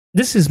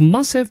This is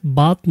massive,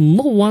 but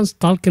no one's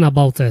talking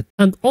about it.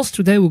 And us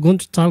today we're going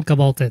to talk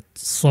about it.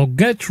 So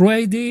get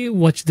ready,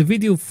 watch the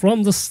video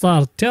from the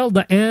start till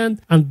the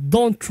end, and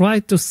don't try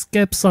to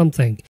skip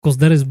something, because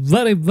there is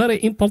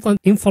very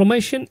important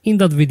information in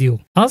that video.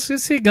 As you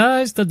see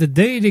guys, that the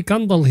daily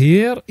candle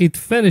here, it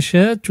finished.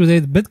 Today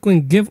the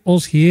Bitcoin give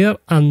us here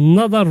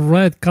another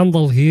red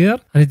candle here,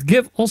 and it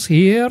give us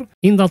here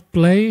in that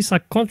place a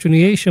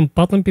continuation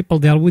pattern. People,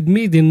 they are with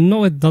me, they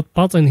know it, that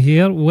pattern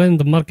here when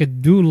the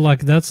market do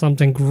like that,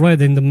 something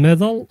red in the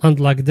middle and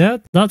like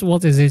that. That's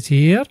what is it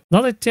here.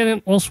 That is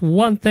telling us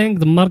one thing,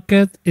 the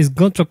market is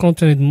going to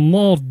continue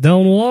more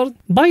downward.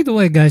 By the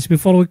way guys,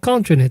 before we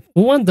continue it,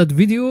 we want that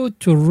video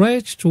to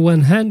reach to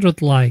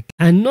 100 like.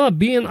 I know I've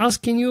been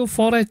asking you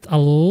for it a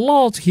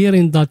lot here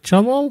in that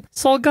channel,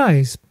 so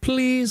guys,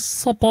 please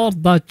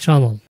support that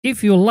channel.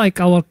 If you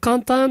like our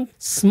content,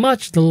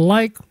 smash the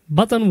like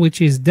button which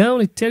is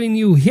down, it's telling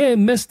you, hey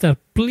mister,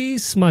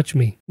 please smash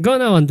me. Go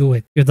now and do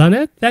it. You done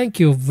it? Thank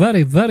you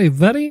very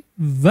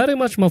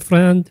much my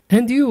friend.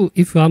 And you,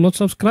 if you are not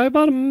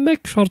subscriber,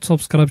 make sure to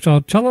subscribe to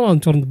our channel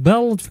and turn the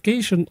bell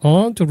notification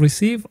on to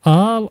receive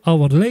all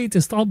our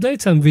latest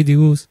updates and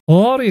videos.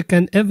 Or you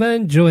can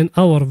even join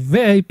our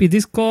VIP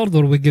Discord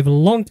where we give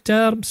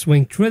long-term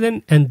swing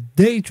trading and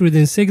day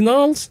trading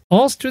signals.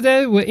 Also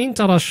today we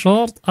enter a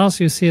short, as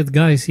you see it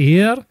guys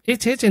here.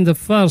 It's hitting the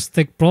first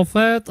take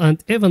profit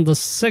and even the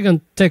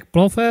second take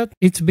profit,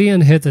 it's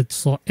being hit.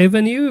 So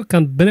even you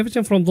can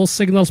benefit from those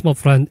signals my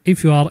friend.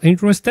 If you are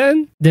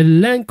interested, the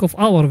link of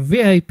our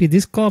VIP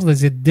Discord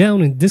is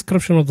down in the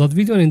description of that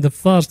video, and in the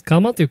first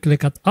comment you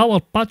click at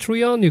our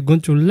Patreon. You're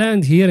going to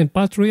land here in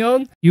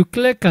Patreon. You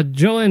click at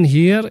join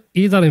here,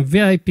 either in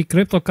VIP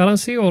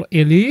cryptocurrency or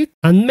elite,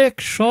 and make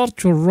sure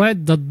to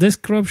read the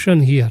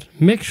description here.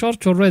 Make sure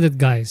to read it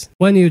guys.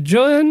 When you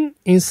join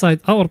inside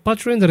our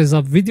Patreon, there is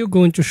a video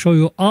going to show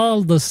you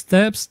all the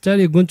steps till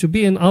you're going to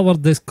be in our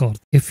Discord.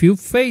 If you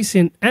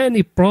facing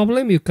any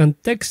problem, you can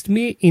text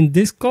me in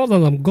Discord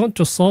and I'm going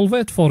to solve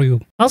it for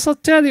you. As I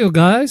tell you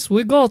guys,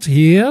 we got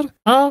here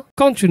a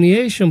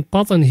continuation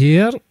pattern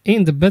here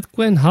in the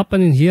Bitcoin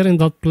happening here in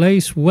that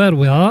place where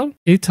we are.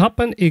 It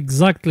happened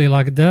exactly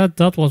like that.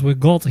 That's what we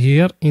got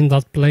here in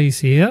that place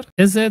here.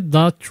 Is it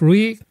that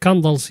three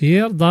candles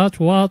here? That's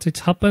what it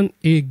happened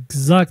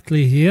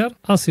exactly here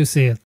as you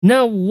see it.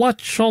 Now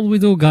what shall we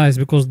do guys?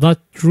 Because that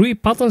three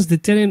patterns they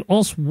telling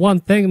us one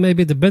thing,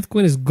 maybe the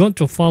Bitcoin is going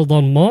to fall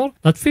down more.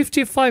 That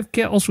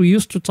 55k also we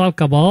used to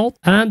talk about,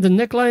 and the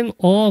neckline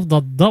of the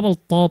double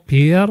top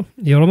here.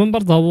 You remember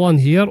that one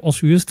here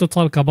also we used to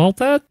talk about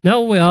it.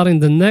 Now we are in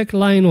the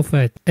neckline of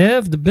it.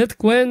 If the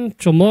Bitcoin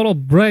tomorrow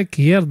break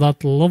here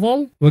that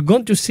level, we're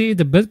going to see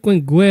the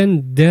Bitcoin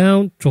going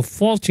down to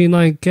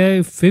 49k,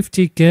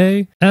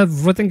 50k.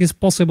 Everything is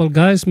possible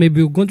guys.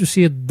 Maybe we're going to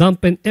see it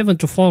dumping even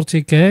to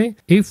 40k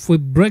if we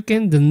break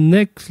in the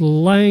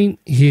neckline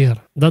here.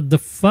 That's the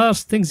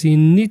first things you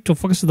need to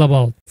focus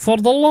about. For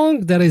the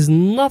long, there is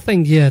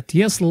nothing yet.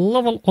 Yes,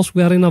 level us,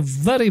 we are in a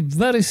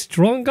very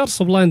stronger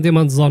supply and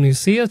demand zone. You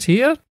see it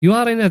here? You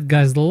are in it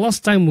guys. The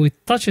last time we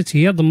touched it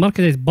here, the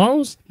market it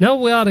bounced. Now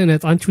we are in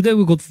it, and today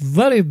we got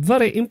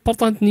very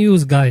important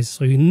news guys.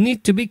 So you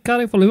need to be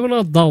careful even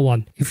on that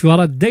one. If you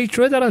are a day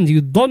trader and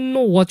you don't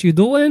know what you're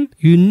doing,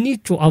 you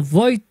need to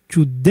avoid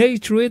to day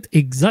trade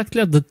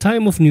exactly at the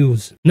time of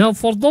news. Now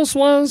for those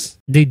ones,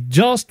 they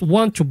just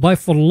want to buy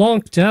for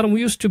long term.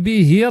 We used to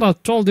be here, I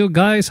told you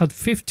guys, at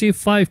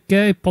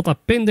 55k, put a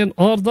pending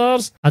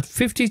orders at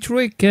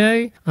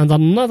 53k, and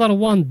another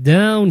one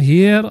down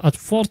here at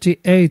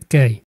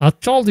 48k. I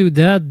told you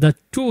that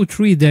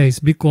 2-3 days,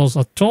 because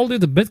I told you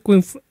the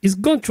Bitcoin is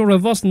going to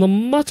reverse no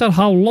matter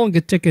how long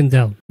it's taken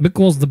down,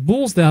 because the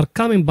bulls they are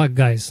coming back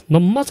guys. No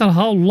matter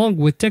how long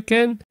we're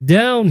taking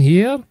down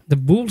here, the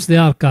bulls they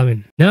are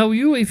coming. Now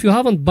you, if you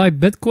haven't buy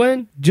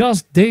Bitcoin,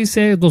 just they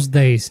say those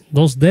days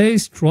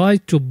try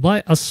to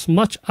buy as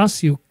much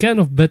as you can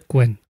of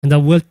Bitcoin. And I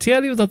will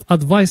tell you that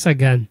advice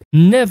again.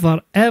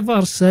 Never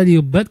ever sell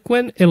your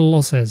Bitcoin in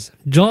losses.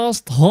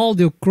 Just hold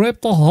your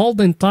crypto,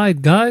 holding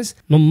tight guys.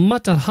 No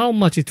matter how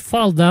much it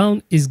fall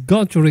down, it's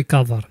going to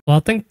recover. So I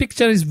think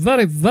picture is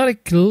very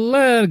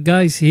clear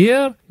guys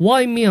here.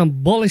 Why me I'm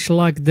bullish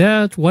like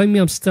that? Why me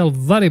I'm still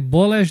very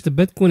bullish? The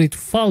Bitcoin it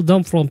fell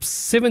down from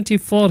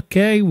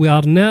 74k. We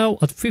are now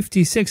at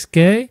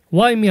 56k.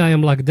 Why me I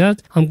am like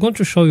that? I'm going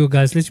to show you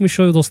guys. Let me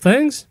show you those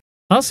things.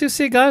 As you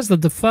see guys,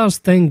 that the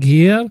first thing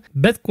here,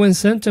 Bitcoin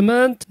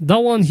sentiment, that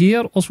one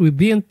here, also we've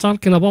been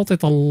talking about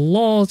it a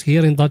lot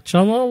here in that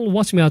channel.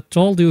 Watch me, I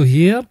told you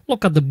here,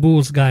 look at the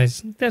bulls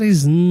guys. There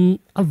is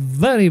a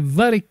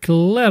very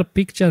clear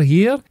picture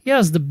here.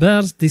 Yes, the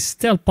bears, they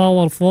still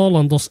powerful,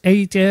 and those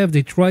ETF,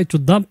 they try to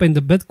dump in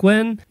the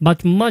Bitcoin,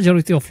 but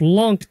majority of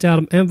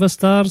long-term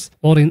investors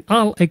or in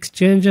all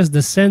exchanges,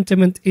 the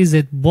sentiment is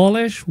it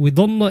bullish. We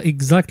don't know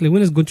exactly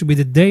when it's going to be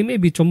the day.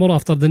 Maybe tomorrow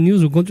after the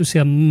news, we're going to see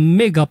a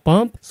mega pump.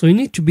 dump. So you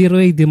need to be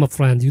ready, my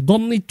friend. You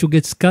don't need to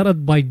get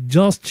scared by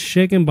just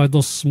shaking by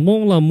those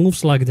smaller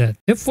moves like that.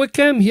 If we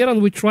came here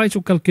and we try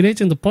to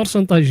calculate in the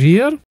percentage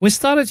here, we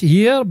started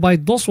here by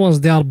those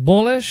ones, they are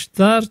bullish,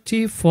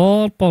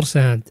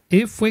 34%.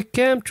 If we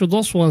came to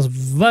those ones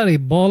very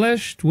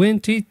bullish,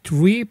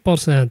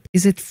 23%.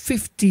 Is it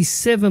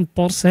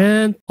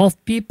 57%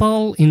 of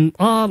people in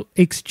our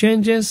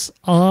exchanges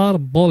are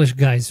bullish,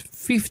 guys?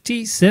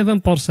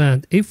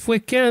 57%. If we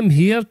came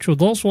here to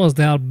those ones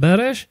they are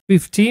bearish,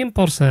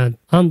 15%,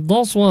 and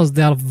those ones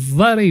they are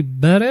very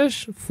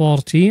bearish,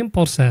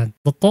 14%.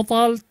 The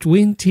total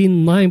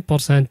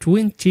 29%.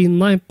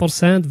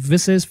 29%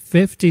 versus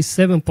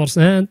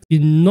 57%. You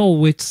know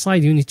which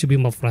side you need to be,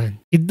 my friend.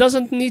 It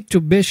doesn't need to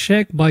be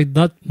shaken by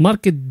that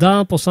market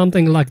dump or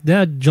something like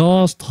that.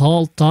 Just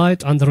hold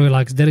tight and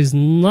relax. There is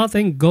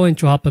nothing going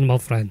to happen, my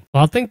friend.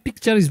 I think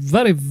picture is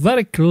very,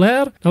 very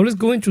clear. Now let's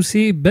go into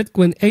see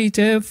Bitcoin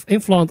ETF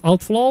inflow and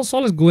outflow. So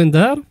let's go in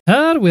there.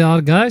 Here we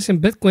are, guys,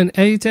 in Bitcoin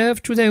ETF.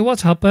 Today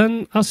what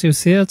happened? As you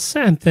see it,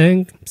 same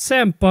thing,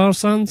 same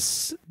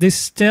persons. They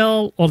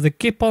still or they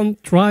keep on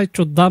trying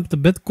to dump the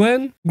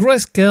Bitcoin.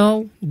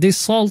 Grayscale, they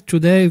sold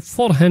today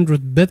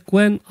 400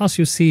 Bitcoin. As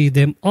you see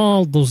them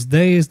all those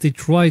days, they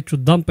try to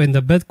dump in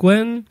the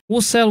Bitcoin. Who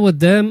sell with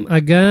them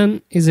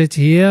again? Is it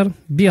here?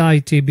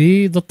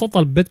 BITB. The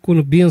total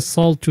Bitcoin being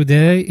sold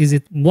today, is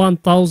it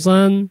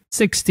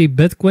 1060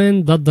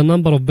 Bitcoin? That's the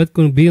number of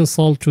Bitcoin being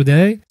sold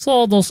today.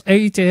 So those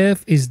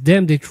ETF is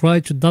them, they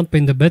try to dump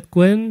in the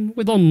Bitcoin.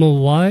 We don't know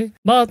why,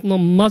 but no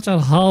matter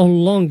how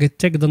long it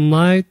take the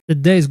night, the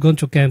day is going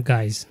to come,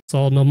 guys.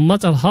 So no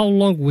matter how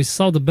long we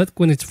saw the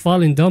Bitcoin it's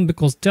falling down,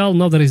 because till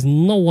now there is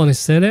no one is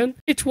selling,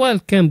 it will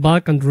come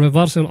back and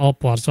reversing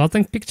upward. So I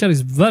think picture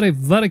is very,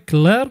 very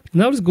clear.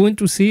 Now let's going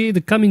to see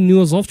the coming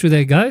news of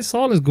today, guys.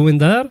 So let's go in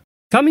there.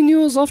 Coming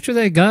news of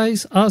today,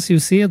 guys, as you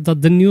see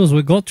that the news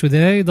we got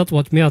today, that's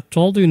what me I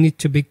told you, you need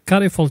to be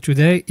careful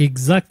today,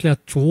 exactly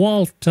at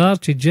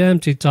 12:30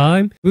 GMT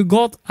time. We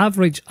got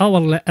average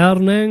hourly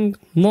earning,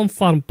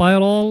 non-farm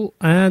payroll,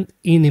 and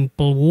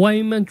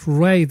unemployment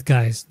rate,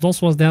 guys.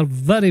 Those ones, they are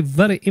very,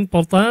 very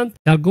important.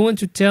 They are going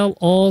to tell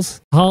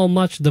us how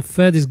much the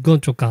Fed is going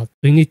to cut.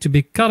 We need to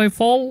be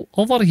careful.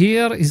 Over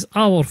here is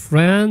our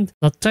friend,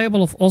 the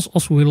table of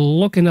us we're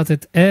looking at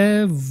it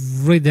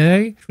every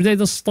day. Today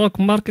the stock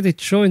market is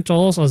showing to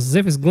us as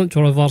if it's going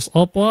to reverse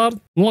upward.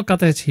 Look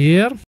at it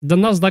here. The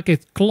Nasdaq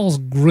is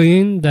closed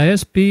green, the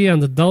SP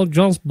and the Dow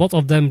Jones, both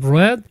of them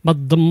red.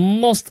 But the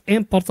most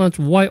important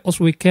why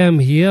also we came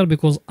here,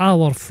 because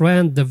our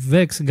friend the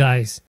VIX,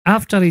 guys,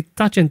 after it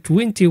touching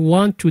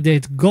 21 today,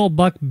 it go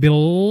back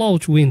below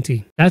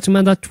 20. That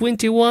means that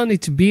 21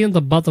 it's being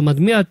the bottom, and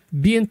me I've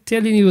been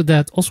telling you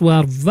that also we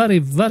are very,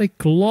 very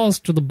close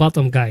to the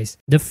bottom, guys.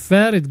 The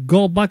Fed it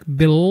go back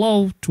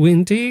below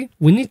 20.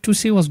 We need to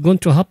see what's going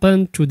to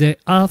happen today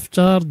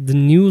after the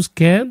news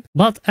came,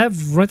 but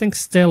everything's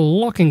still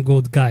looking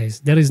good,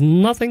 guys. There is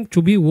nothing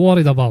to be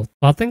worried about.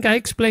 I think I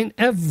explained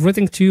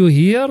everything to you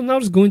here. Now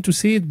it's going to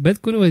see it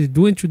Bitcoin what it's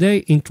doing today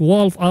in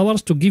 12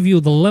 hours to give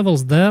you the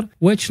levels there,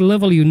 which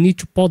level you need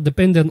to put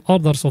dependent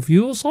orders of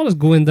you. So let's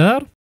go in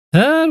there.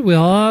 Here we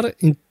are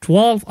in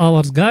 12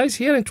 hours, guys.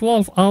 Here in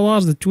 12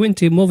 hours, the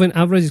 20 moving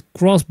average is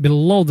crossed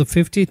below the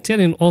 50,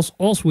 telling us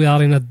we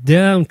are in a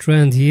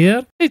downtrend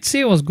here. Let's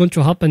see what's going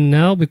to happen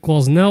now,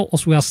 because now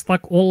we are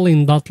stuck only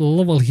in that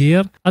level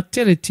here. I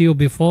tell it to you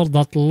before,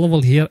 that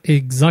level here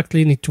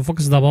exactly need to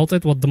focus about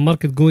it, what the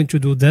market going to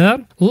do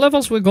there.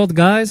 Levels we got,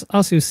 guys,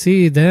 as you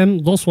see them,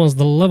 those ones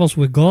the levels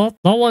we got.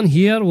 That one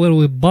here where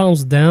we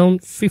bounce down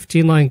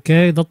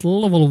 59k, that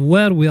level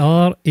where we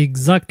are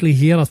exactly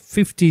here at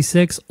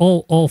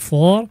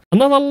 56,004.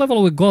 Another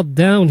level we got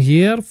down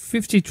here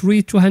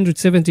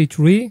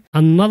 53,273.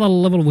 Another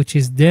level which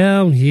is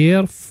down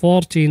here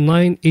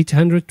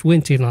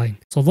 49,829.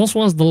 So those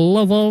ones the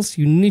levels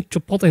you need to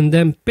put in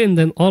them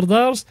pending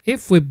orders.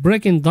 If we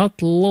break in that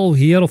low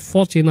here of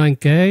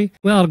 49k,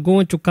 we are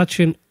going to catch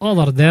in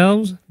other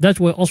downs. That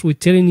way also we're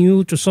telling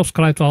you to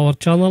subscribe to our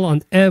channel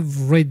and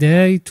every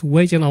day to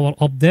wait in our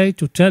update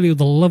to tell you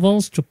the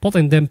levels to put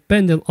in them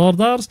pending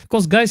orders.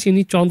 Because guys, you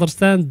need to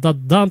understand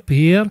that dump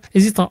here,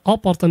 is it an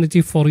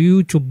opportunity for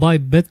you to buy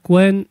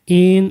Bitcoin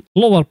in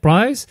lower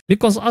price?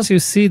 Because as you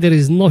see, there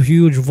is no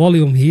huge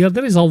volume here.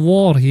 There is a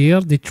war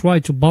here. They try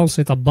to bounce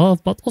it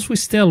above, but also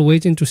we're still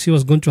waiting to see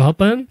what's going to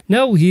happen.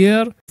 Now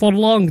here, for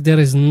long, there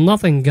is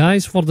nothing,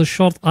 guys. For the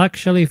short,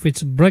 actually, if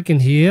it's breaking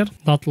here,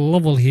 that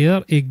level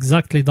here,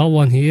 exactly that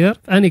one here,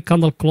 any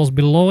candle close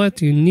below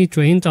it, you need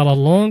to enter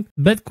along.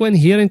 Bitcoin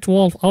here in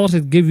 12 hours,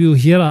 it give you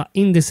here an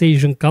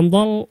indecision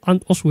candle,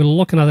 and also we're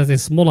looking at it in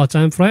smaller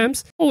time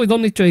frames. Oh, we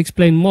don't need to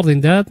explain more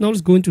than that. Now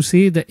let's going to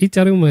see the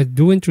Ethereum we're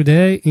doing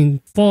today in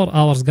 4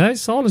 hours,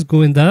 guys. So let's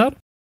go in there.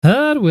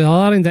 Here we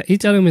are in the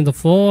Ethereum in the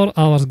 4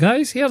 hours,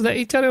 guys. Here the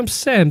Ethereum,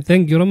 same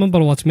thing. You remember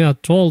what me I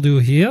told you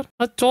here?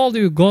 I told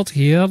you got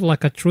here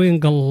like a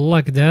triangle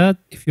like that.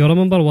 If you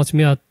remember what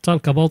me I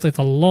talk about it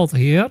a lot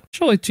here.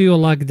 Show it to you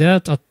like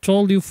that. I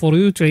told you for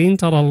you to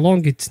enter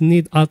along, it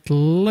need at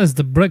least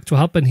the break to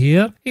happen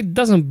here. It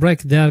doesn't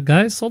break there,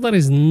 guys. So there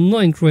is no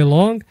entry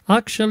long.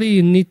 Actually,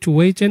 you need to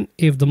wait in.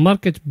 If the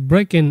market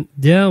breaking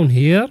down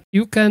here,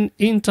 you can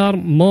enter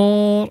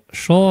more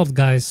short,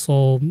 guys.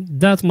 So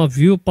that's my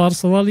view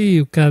personally.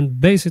 You can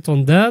base it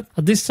on that.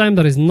 At this time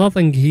there is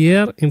nothing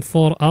here in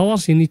 4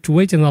 hours. You need to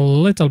wait in a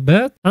little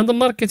bit. And the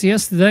market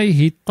yesterday,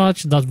 he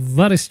touched that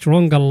very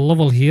strong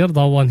level here,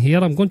 that one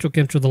here. I'm going to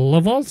come to the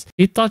levels.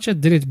 He touched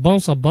it, did it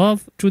bounce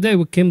above? Today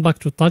we came back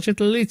to touch it.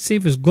 Let's see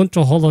if it's going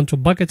to hold on to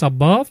bucket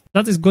above.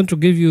 That is going to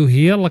give you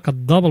here like a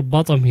double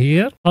bottom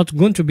here. That's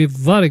going to be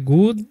very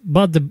good.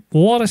 But the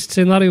worst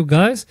scenario,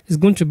 guys, is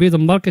going to be the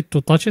market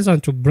to touch it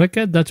and to break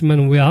it. That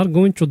means we are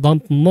going to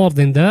dump more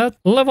than that.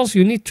 Levels,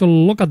 you need to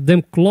look at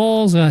them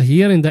close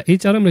here in the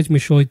Ethereum. Let me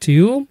show it to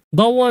you.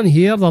 The one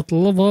here, that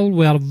level,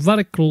 we are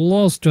very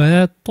close to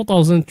it,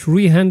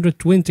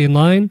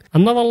 2329.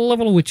 Another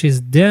level which is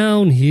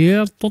down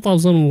here,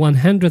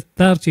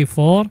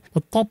 2134. The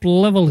top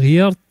level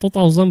here,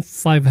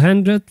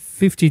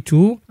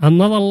 2552.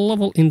 Another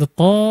level in the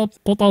top,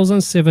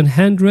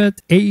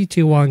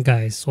 2781,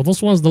 guys. So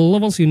those ones, the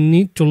levels, you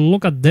need to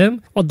look at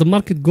them, what the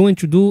market going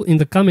to do in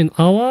the coming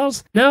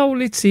hours. Now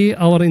let's see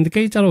our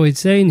indicator, what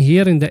it's saying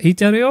here in the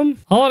Ethereum.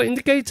 Our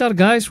indicator,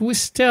 guys, we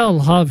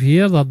still have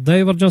here that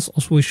divergence,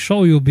 as we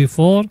show you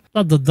before,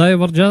 that the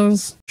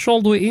divergence,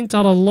 should we enter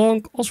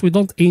along, also we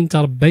don't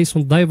enter based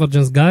on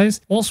divergence,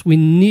 guys. Also we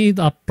need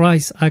a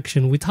price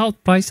action.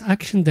 Without price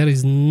action there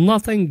is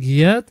nothing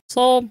yet.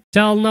 So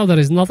till now there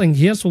is nothing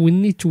here, so we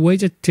need to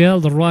wait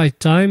till the right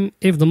time.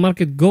 If the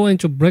market going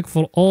to break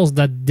for us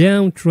that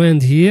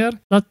downtrend here,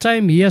 that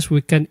time yes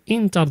we can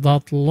enter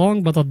that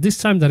long, but at this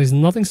time there is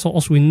nothing, so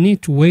also we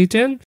need to wait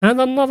in.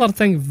 And another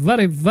thing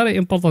very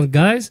important,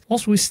 guys,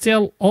 also we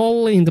still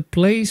only in the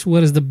place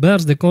where is the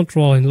bears they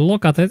control. And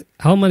look at it,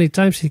 how many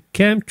times he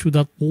came to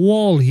that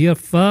wall here,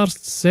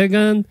 first,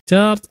 second,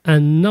 third,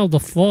 and now the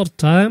fourth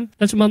time.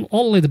 That means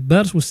only the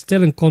bears was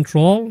still in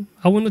control.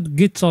 I wouldn't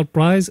get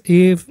surprised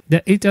if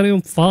the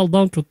Ethereum fall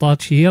down to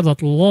touch here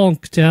that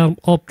long-term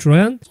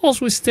uptrend.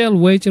 Also, we're still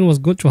waiting what's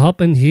going to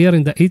happen here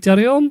in the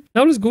Ethereum.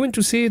 Now let's go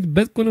into see the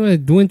Bitcoin we're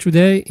doing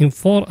today in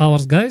 4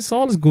 hours, guys.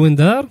 So let's go in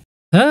there.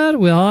 Here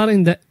we are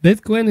in the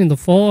Bitcoin in the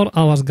 4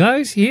 hours,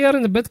 guys. Here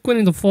in the Bitcoin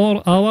in the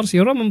 4 hours,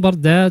 you remember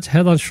that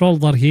head and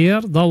shoulder here,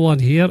 that one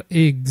here,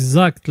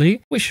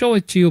 exactly. We showed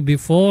it to you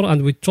before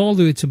and we told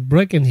you it's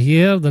breaking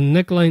here, the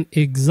neckline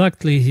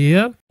exactly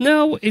here.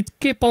 Now it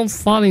keep on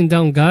falling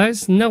down,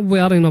 guys. Now we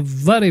are in a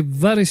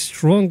very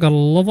stronger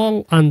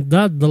level, and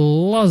that the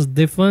last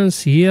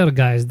defense here,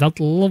 guys. That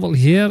level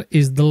here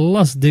is the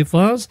last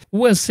defense.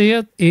 We'll see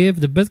it if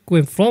the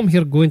Bitcoin from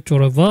here going to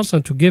reverse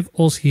and to give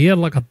us here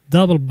like a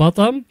double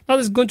bottom. That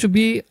is going to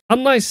be a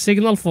nice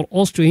signal for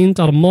us to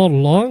enter more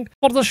long.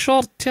 For the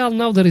short till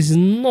now there is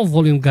no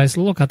volume, guys.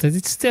 Look at it,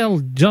 it's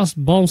still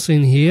just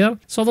bouncing here.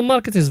 So the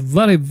market is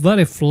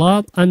very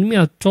flat, and me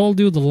I told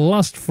you the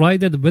last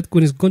Friday the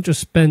Bitcoin is going to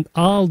spend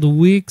all the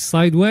week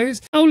sideways.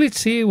 Now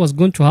let's see what's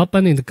going to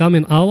happen in the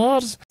coming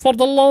hours. For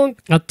the long,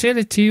 I tell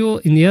it to you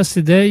in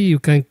yesterday, you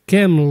can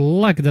come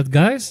like that,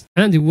 guys,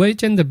 and you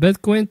waiting the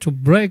Bitcoin to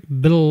break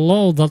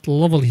below that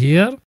level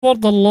here. For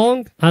the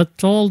long, I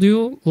told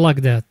you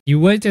like that. You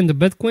waiting the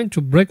Bitcoin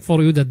to break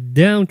for you the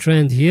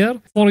downtrend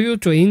here, for you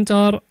to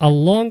enter a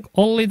long.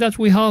 Only that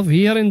we have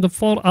here in the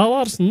 4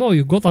 hours. No,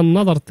 you got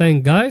another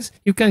thing, guys.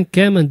 You can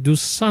come and do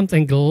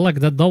something like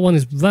that. That one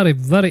is very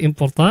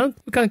important.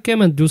 You can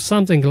come and do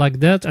something like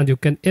that, and you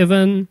can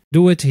even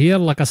do it here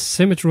like a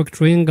symmetric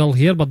triangle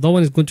here, but that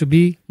one is going to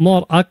be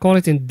more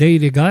accurate in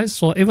daily, guys.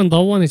 So even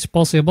that one is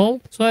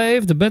possible. So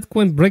if the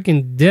Bitcoin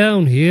breaking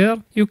down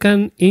here, you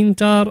can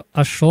enter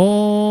a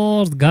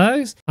short,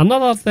 guys.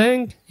 Another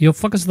thing, you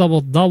focused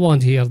about that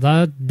one here,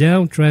 that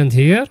downtrend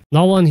here.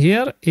 That one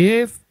here,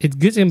 if it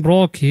getting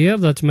broke here,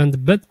 that means the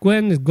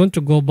Bitcoin is going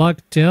to go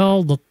back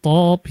till the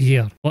top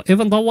here. So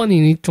even that one,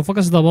 you need to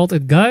focus about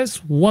it, guys,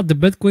 what the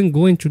Bitcoin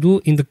going to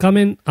do in the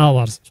coming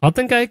hours. So I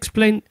think I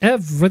explained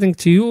everything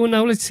to you.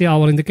 Now let's see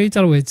our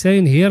indicator, what it's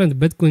saying here in the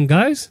Bitcoin,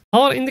 guys.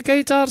 Our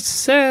indicator,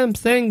 same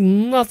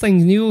thing,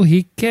 nothing new.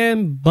 He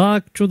came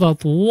back to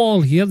that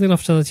wall here, then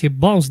after that he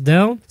bounced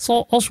down.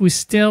 So also we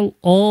still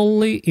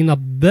only in a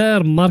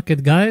bear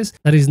market, guys.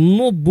 There is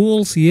no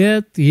bulls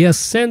yet. Yes,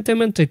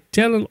 sentiment is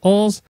telling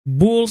us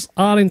bulls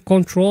are in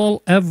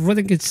control.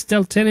 Everything is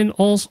still telling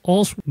us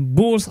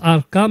bulls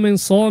are coming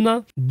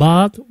sooner,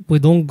 but we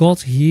don't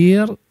got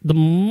here the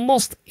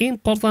most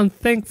important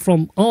thing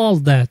from all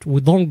that.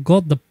 We don't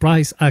got the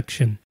price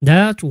action.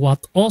 That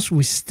what us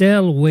we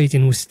still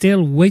waiting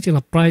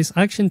a price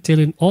action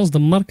telling us the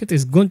market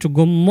is going to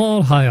go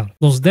more higher.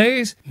 Those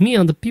days, me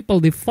and the people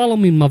they follow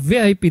me in my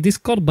VIP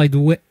Discord. By the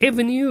way,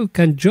 even you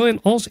can join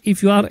us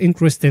if you are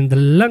interested. The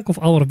link of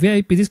our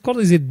VIP Discord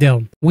is it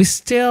down. We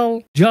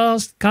still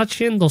just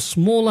catching the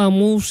smaller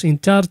moves in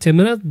 30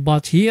 minutes,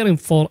 but here in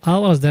 4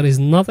 hours there is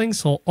nothing,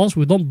 so us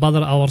we don't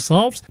bother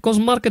ourselves because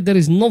market there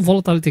is no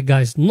volatility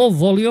guys, no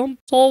volume,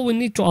 so we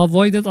need to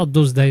avoid it at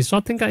those days. So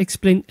I think I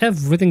explained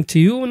everything to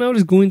you. Now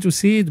is going to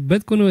see the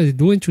Bitcoin is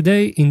doing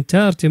today in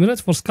 30 minutes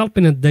for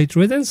scalping and day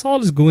trading, so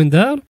let's go in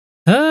there.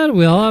 Here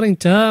we are in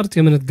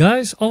 30 minutes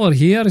guys. Over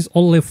here is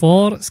only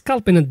for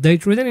scalping and day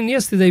trading. In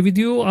yesterday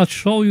video I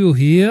show you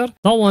here,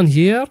 that one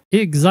here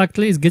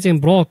exactly is getting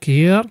broke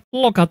here.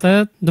 Look at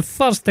it, the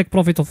first take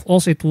profit of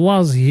us it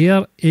was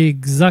here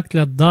exactly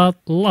at that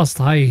last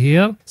high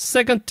here.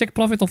 Second take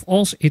profit of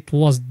us it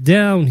was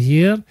down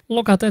here.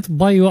 Look at it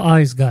by your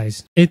eyes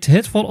guys, it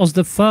hit for us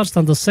the first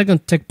and the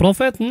second take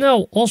profit.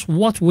 Now us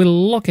what we're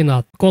looking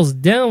at, because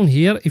down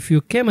here if you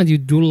came and you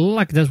do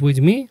like that with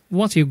me,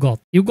 what you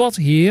got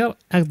here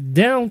a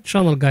down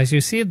channel guys.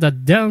 You see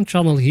that down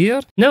channel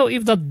here. Now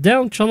if that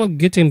down channel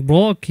getting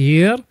broke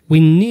here, we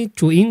need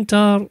to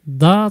enter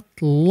that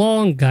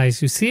long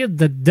guys. You see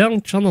the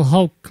down channel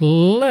how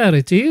clear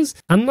it is.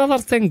 Another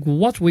thing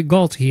what we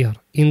got here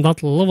in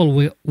that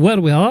level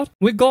where we are,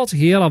 we got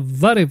here a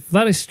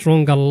very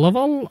strong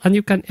level, and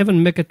you can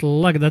even make it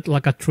like that,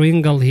 like a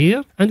triangle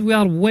here, and we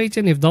are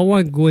waiting if that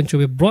one going to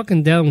be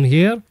broken down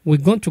here. We're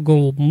going to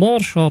go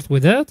more short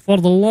with it. For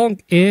the long,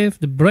 if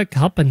the break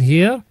happen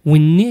here, we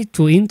need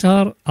to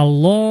enter a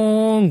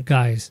long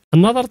guys.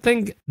 Another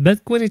thing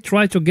Bitcoin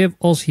try to give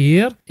us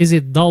here is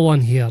it that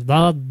one here,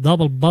 that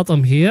double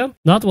bottom here.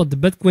 That's what the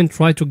Bitcoin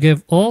try to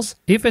give us.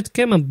 If it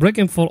came and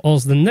breaking for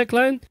us the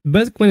neckline,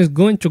 Bitcoin is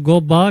going to go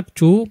back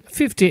to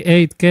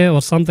 58k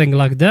or something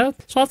like that.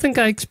 So I think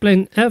I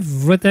explained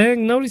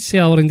everything. Now let's see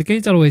our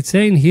indicator we're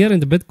saying here in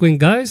the Bitcoin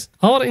guys.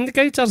 Our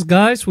indicators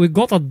guys, we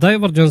got a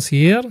divergence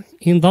here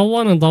in that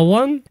one and that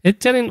one. It's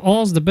telling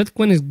us the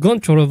Bitcoin is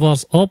going to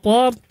reverse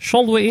upward.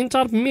 Should we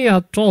enter? Me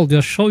I told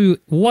you, show you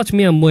what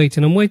me I'm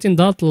waiting. I'm waiting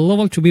that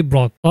level to be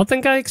broke. I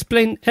think I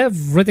explained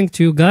everything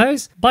to you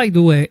guys. By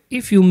the way,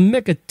 if you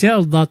make it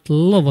tell that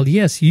level,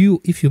 yes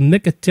you, if you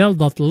make it tell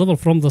that level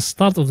from the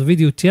start of the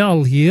video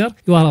tell here,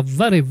 you are a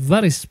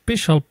very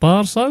special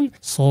person.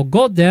 So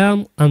go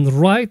down and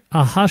write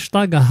a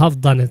hashtag I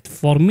have done it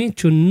for me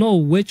to know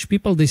which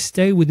people they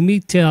stay with me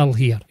till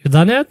here. You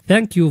done it?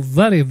 Thank you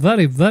very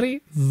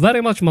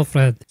much my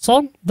friend.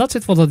 So that's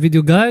it for that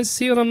video guys.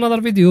 See you in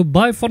another video.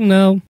 Bye for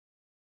now.